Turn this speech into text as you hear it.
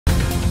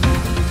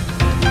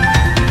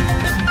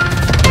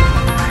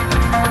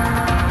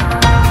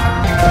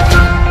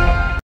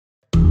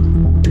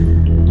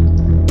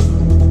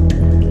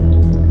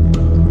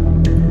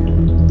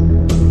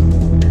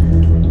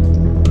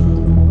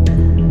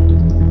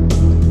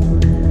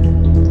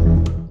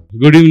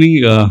Good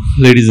evening,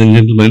 ladies and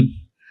gentlemen.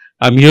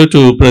 I'm here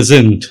to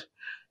present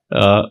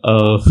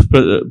a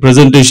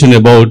presentation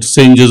about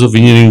St. Joseph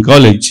Engineering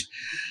College.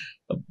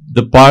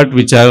 The part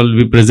which I will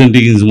be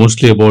presenting is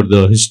mostly about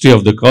the history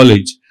of the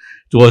college.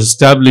 It was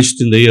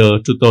established in the year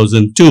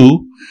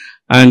 2002,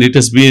 and it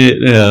has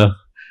been an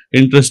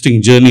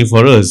interesting journey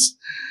for us.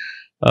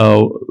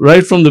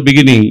 Right from the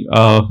beginning,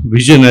 our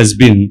vision has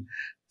been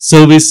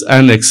service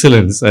and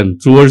excellence,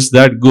 and towards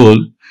that goal,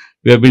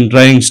 we have been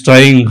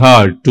trying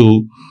hard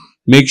to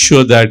make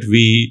sure that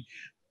we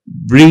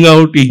bring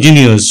out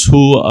engineers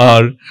who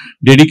are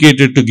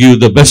dedicated to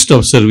give the best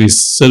of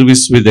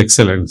service with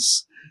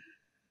excellence.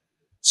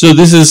 So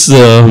this is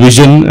the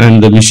vision,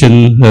 and the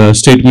mission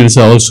statements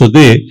are also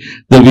there.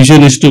 The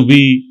vision is to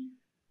be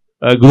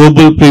a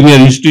global premier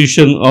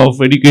institution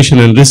of education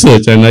and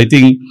research, and I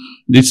think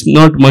it's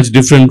not much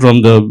different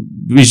from the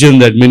vision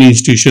that many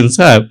institutions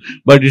have,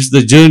 but it's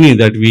the journey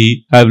that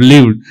we have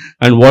lived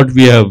and what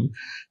we have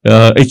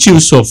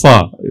achieved so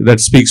far that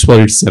speaks for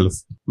itself.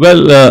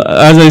 Well,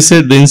 as I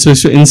said, the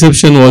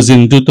inception was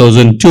in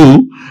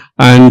 2002,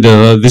 and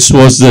this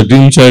was the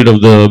dream child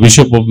of the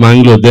Bishop of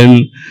Mangalore,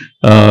 then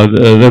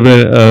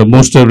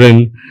Most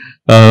Reverend,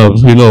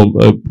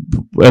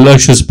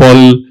 Aloysius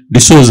Paul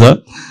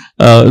D'Souza.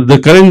 The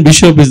current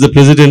bishop is the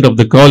president of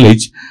the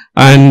college,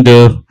 and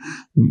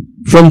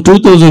from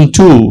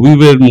 2002, we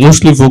were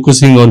mostly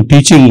focusing on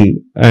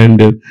teaching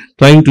and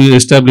trying to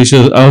establish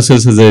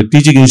ourselves as a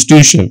teaching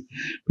institution.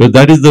 But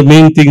that is the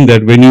main thing,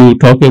 that when you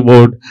talk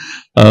about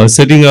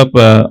setting up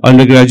an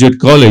undergraduate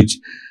college,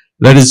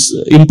 that is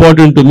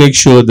important to make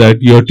sure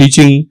that your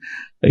teaching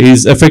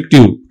is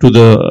effective to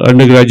the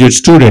undergraduate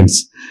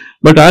students.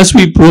 But as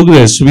we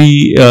progress,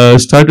 we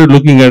started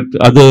looking at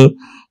other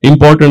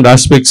important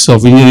aspects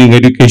of engineering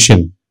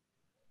education.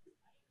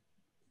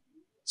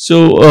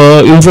 So,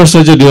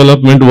 infrastructure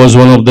development was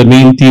one of the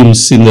main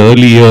themes in the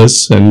early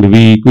years, and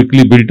we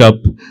quickly built up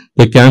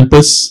the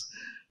campus.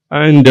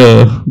 And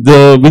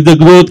with the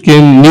growth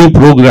came new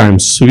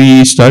programs.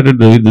 We started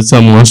with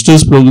some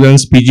master's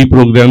programs, PG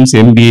programs,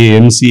 MBA,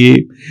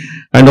 MCA,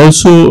 and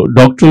also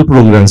doctoral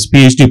programs,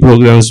 PhD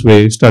programs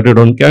were started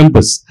on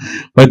campus.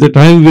 By the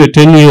time we were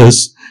 10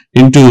 years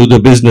into the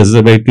business,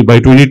 by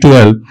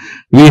 2012,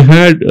 we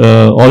had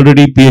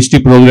already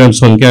PhD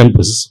programs on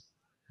campus.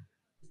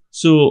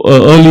 So,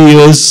 early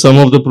years, some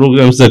of the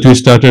programs that we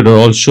started are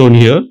all shown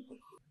here.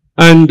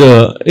 And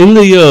in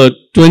the year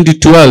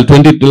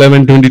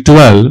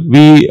 2011-2012,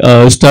 we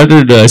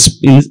started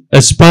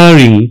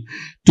aspiring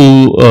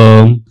to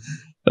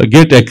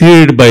get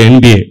accredited by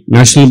NBA,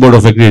 National Board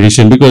of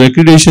Accreditation, because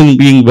accreditation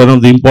being one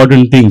of the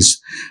important things.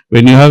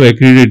 When you have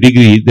accredited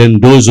degree, then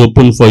doors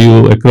open for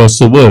you across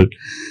the world.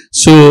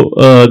 So,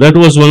 that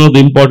was one of the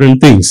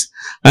important things.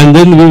 And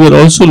then we were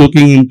also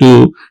looking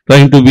into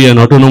trying to be an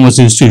autonomous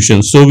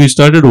institution. So we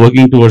started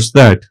working towards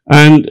that.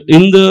 And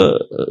in the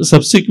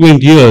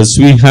subsequent years,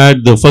 we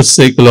had the first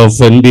cycle of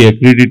NBA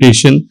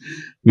accreditation.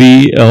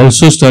 We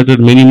also started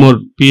many more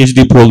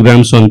PhD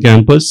programs on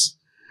campus.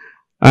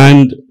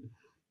 And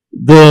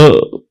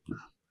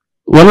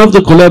one of the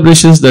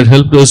collaborations that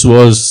helped us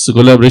was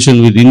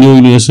collaboration with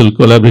Indo-Universal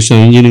Collaboration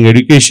on Engineering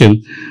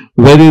Education,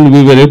 wherein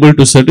we were able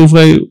to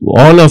certify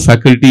all our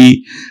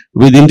faculty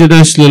with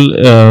international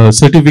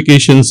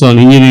certifications on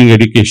engineering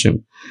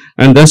education.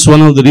 And that's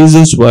one of the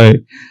reasons why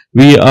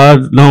we are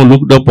now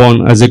looked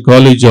upon as a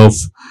college of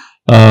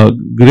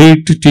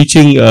great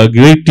teaching,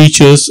 great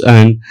teachers,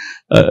 and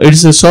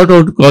it's a sought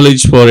out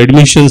college for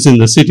admissions in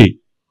the city.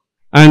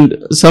 And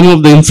some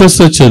of the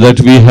infrastructure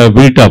that we have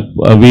built up,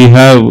 we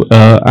have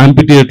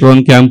amphitheater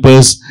on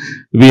campus,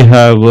 we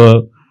have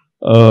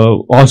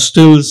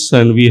hostels,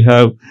 and we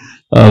have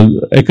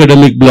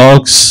academic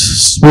blocks,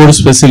 sports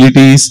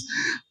facilities,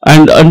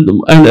 and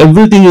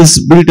everything is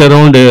built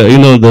around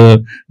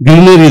the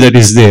greenery that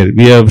is there.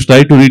 We have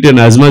tried to retain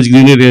as much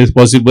greenery as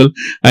possible,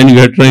 and we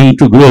are trying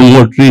to grow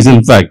more trees,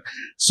 in fact.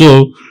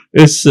 So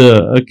it's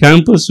a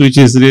campus which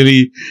is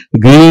really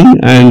green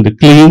and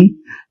clean,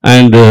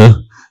 and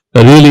a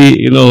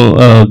really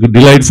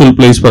delightful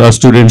place for our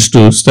students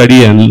to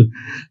study and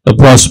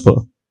prosper.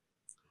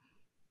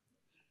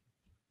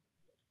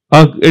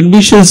 Our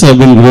admissions have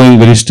been growing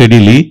very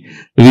steadily.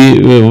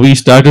 We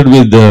started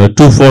with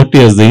 240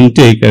 as the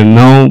intake, and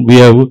now we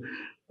have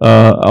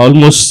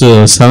almost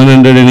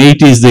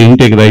 780 is the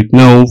intake right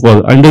now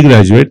for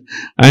undergraduate,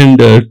 and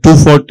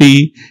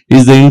 240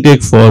 is the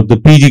intake for the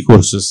PG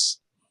courses.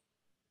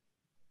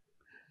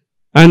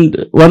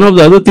 And one of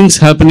the other things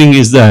happening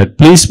is that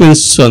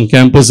placements on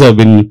campus have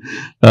been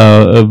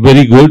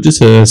very good,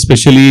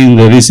 especially in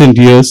the recent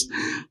years.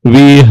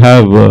 We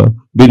have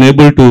been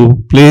able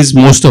to place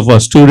most of our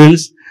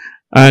students,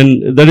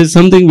 and that is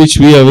something which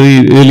we are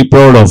really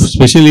proud of,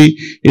 especially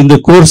in the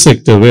core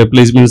sector where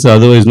placements are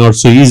otherwise not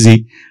so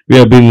easy. We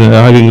have been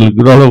having a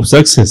lot of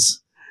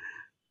success.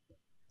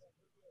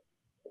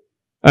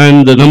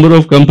 And the number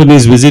of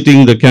companies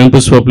visiting the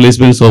campus for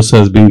placements also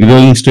has been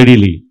growing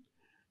steadily.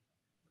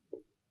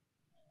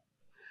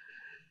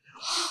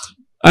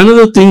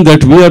 Another thing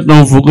that we are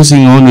now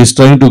focusing on is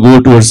trying to go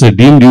towards a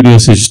deemed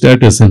university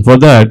status, and for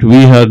that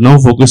we are now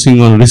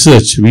focusing on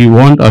research. We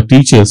want our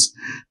teachers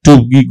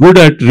to be good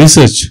at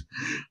research,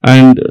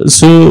 and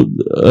so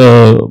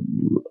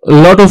a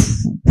lot of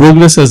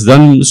progress has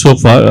done so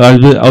far,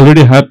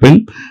 already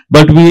happened,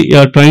 but we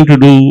are trying to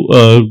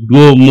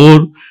go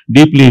more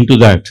deeply into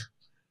that.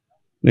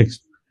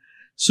 Next.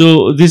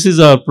 So this is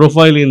our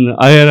profile in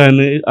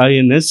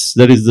INS,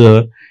 that is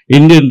the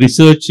Indian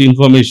Research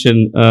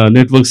Information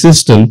Network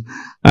System,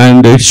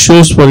 and it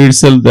shows for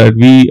itself that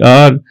we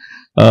are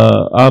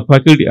our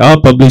faculty are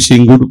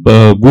publishing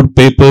good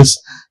papers,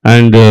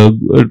 and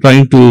we are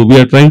trying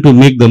to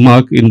make the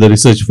mark in the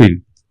research field.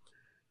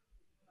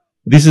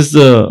 This is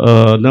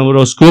the number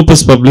of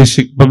Scopus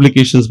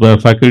publications by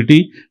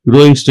faculty,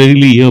 growing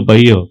steadily year by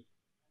year.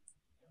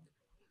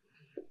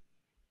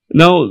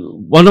 Now,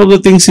 one of the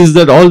things is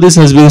that all this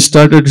has been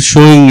started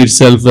showing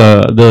itself,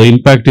 the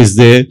impact is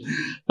there.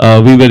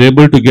 We were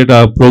able to get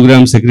our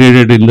programs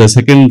accredited in the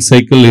second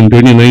cycle in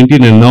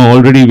 2019, and now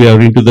already we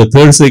are into the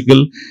third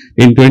cycle.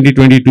 In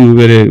 2022,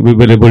 we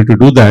were able to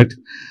do that.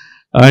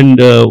 And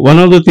one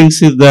of the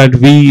things is that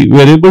we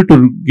were able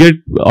to get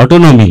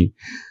autonomy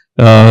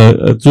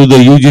through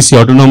the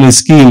UGC autonomous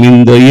scheme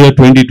in the year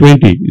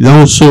 2020.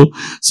 Now, so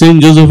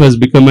St. Joseph has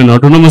become an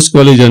autonomous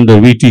college under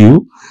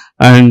VTU,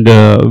 and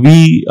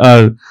we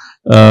are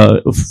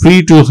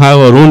free to have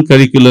our own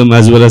curriculum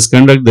as well as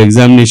conduct the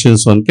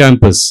examinations on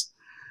campus.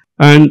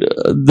 And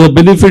the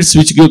benefits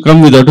which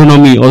come with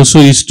autonomy also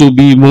is to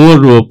be more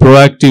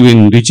proactive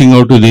in reaching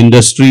out to the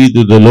industry,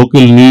 to the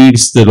local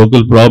needs, the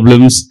local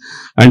problems,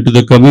 and to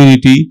the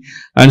community.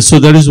 And so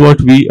that is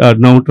what we are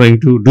now trying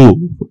to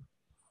do.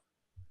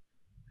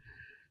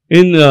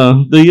 In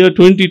the year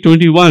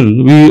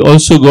 2021, we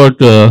also got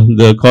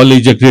the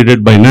college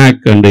accredited by NAAC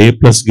and A+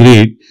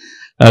 grade,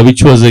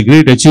 which was a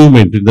great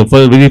achievement in the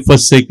very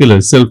first cycle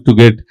itself to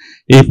get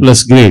A+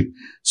 grade.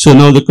 So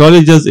now the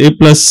college has A+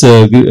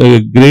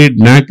 grade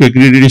NAAC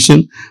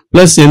accreditation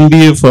plus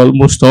MBA for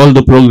almost all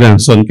the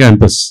programs on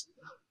campus.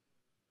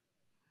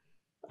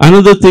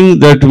 Another thing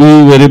that we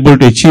were able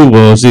to achieve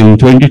was in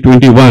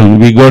 2021,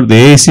 we got the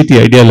AICT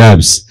Idea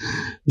Labs.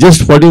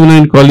 Just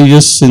 49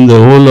 colleges in the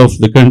whole of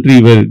the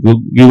country were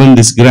given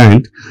this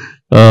grant,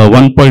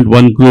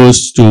 1.1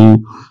 crores to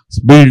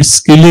build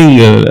skilling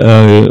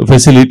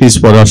facilities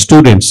for our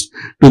students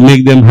to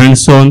make them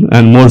hands-on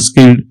and more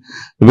skilled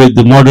with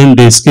the modern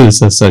day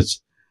skills as such.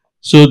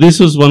 So this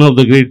was one of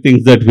the great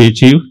things that we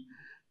achieved.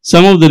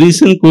 Some of the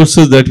recent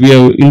courses that we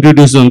have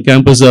introduced on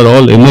campus are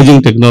all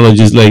emerging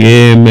technologies like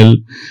AML,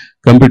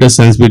 computer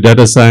science with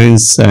data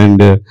science,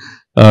 and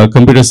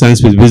computer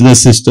science with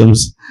business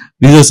systems.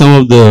 These are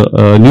some of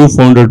the new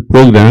founded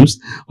programs.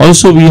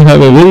 Also, we have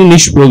a very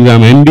niche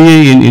program,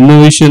 MBA in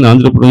Innovation,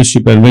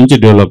 Entrepreneurship and Venture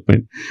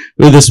Development,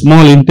 with a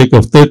small intake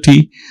of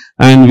 30.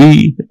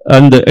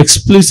 And the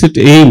explicit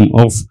aim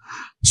of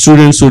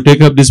students who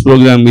take up this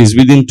program is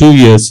within 2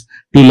 years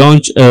to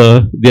launch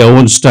their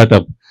own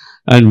startup.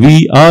 And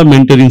we are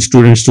mentoring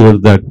students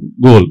towards that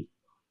goal.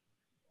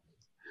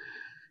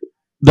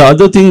 The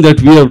other thing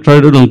that we have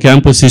tried on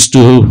campus is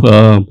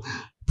to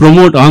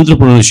promote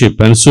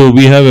entrepreneurship, and so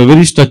we have a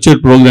very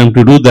structured program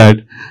to do that.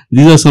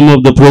 These are some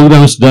of the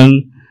programs done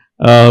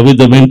with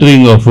the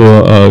mentoring of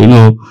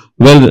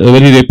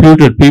very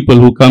reputed people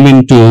who come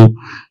in to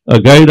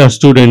guide our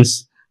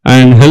students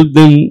and help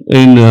them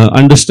in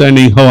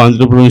understanding how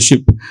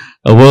entrepreneurship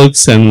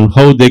works and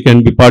how they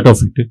can be part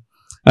of it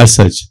as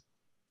such.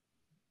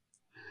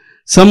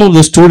 Some of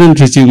the student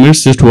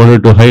achievements, just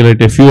wanted to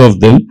highlight a few of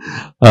them,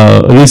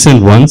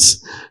 recent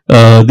ones.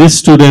 This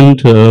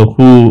student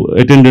who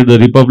attended the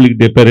Republic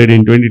Day Parade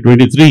in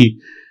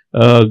 2023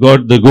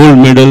 got the gold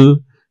medal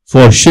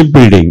for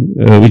shipbuilding,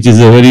 which is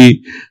a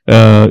very,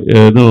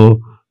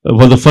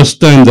 for the first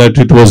time that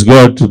it was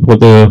got for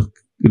the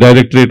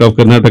Directorate of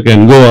Karnataka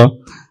and Goa,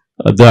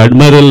 the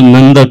Admiral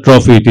Nanda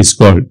Trophy it is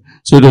called.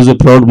 So it was a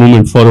proud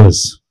moment for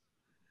us.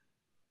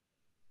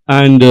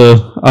 And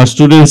our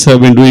students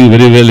have been doing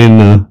very well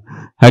in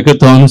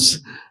hackathons.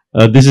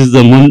 This is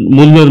the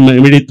Muller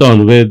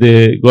Medithon where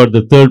they got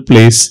the 3rd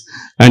place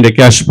and a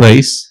cash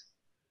prize.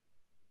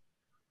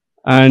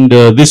 And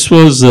this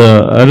was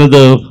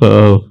another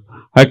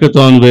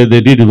hackathon where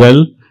they did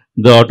well.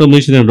 The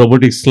Automation and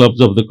Robotics Clubs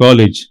of the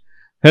college,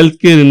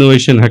 Healthcare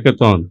Innovation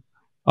Hackathon,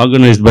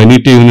 organized by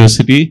NITI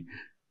University.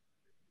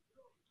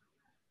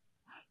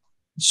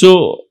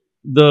 So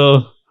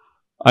the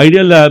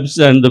Idea Labs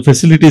and the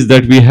facilities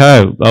that we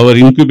have, our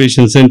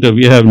incubation center,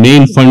 we have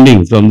NAIN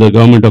funding from the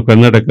government of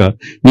Karnataka,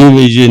 New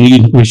Asian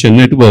Incubation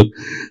Network.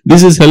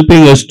 This is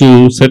helping us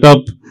to set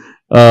up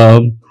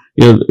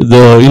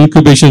the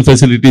incubation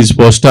facilities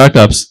for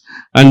startups,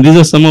 and these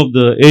are some of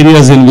the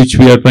areas in which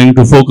we are trying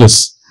to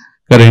focus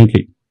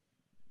currently.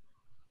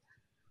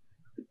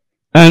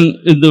 And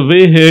the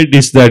way ahead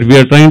is that we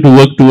are trying to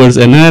work towards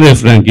an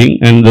NRF ranking,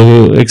 and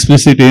the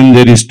explicit aim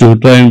there is to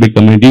try and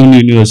become a deemed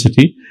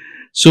university.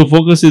 So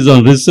focus is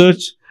on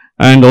research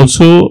and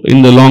also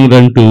in the long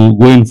run to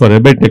go in for a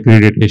better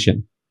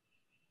accreditation.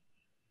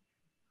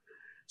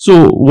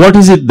 So what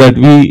is it that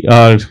we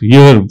are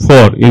here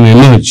for in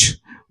Emerge?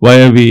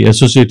 Why are we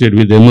associated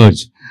with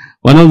Emerge?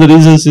 One of the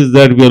reasons is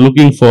that we are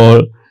looking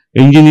for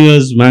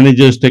engineers,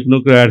 managers,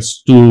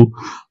 technocrats to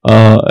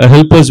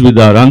help us with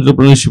our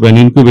entrepreneurship and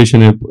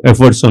incubation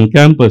efforts on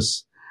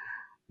campus.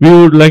 We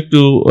would like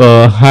to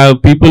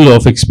have people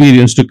of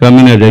experience to come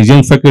in as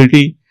adjunct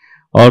faculty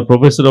or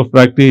professor of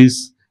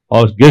practice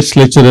or guest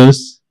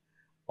lecturers.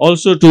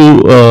 Also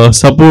to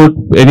support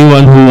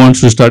anyone who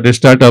wants to start a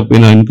startup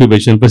in our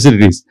incubation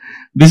facilities.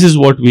 This is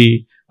what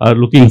we are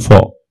looking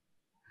for.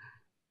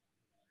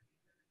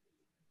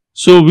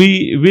 So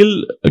we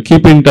will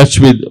keep in touch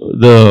with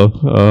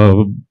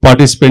the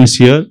participants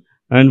here,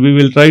 and we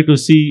will try to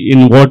see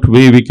in what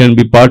way we can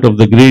be part of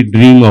the great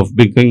dream of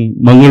making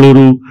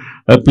Mangaluru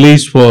a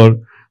place for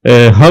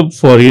a hub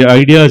for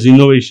ideas,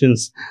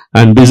 innovations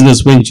and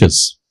business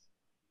ventures.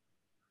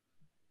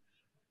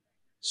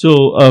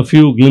 So a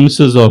few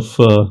glimpses of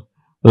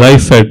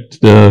life at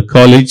the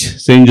college,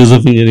 St.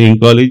 Joseph Engineering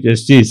College,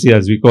 SJEC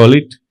as we call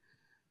it.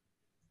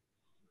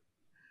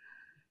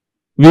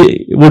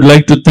 We would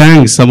like to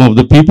thank some of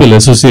the people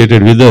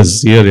associated with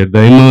us here at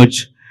the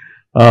Emerge.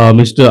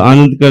 Mr.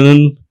 Anand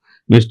Kanan,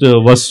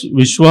 Mr.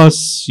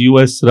 Vishwas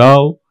U.S.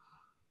 Rao,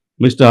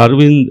 Mr.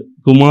 Arvind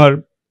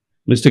Kumar,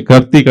 Mr.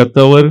 Kartik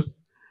Attawar,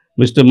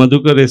 Mr.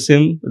 Madhukar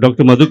SM,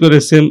 Dr. Madhukar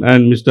SM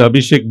and Mr.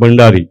 Abhishek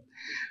Bhandari.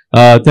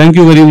 Thank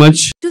you very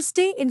much. To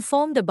stay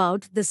informed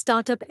about the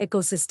startup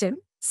ecosystem,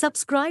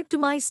 subscribe to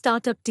My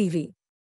Startup TV.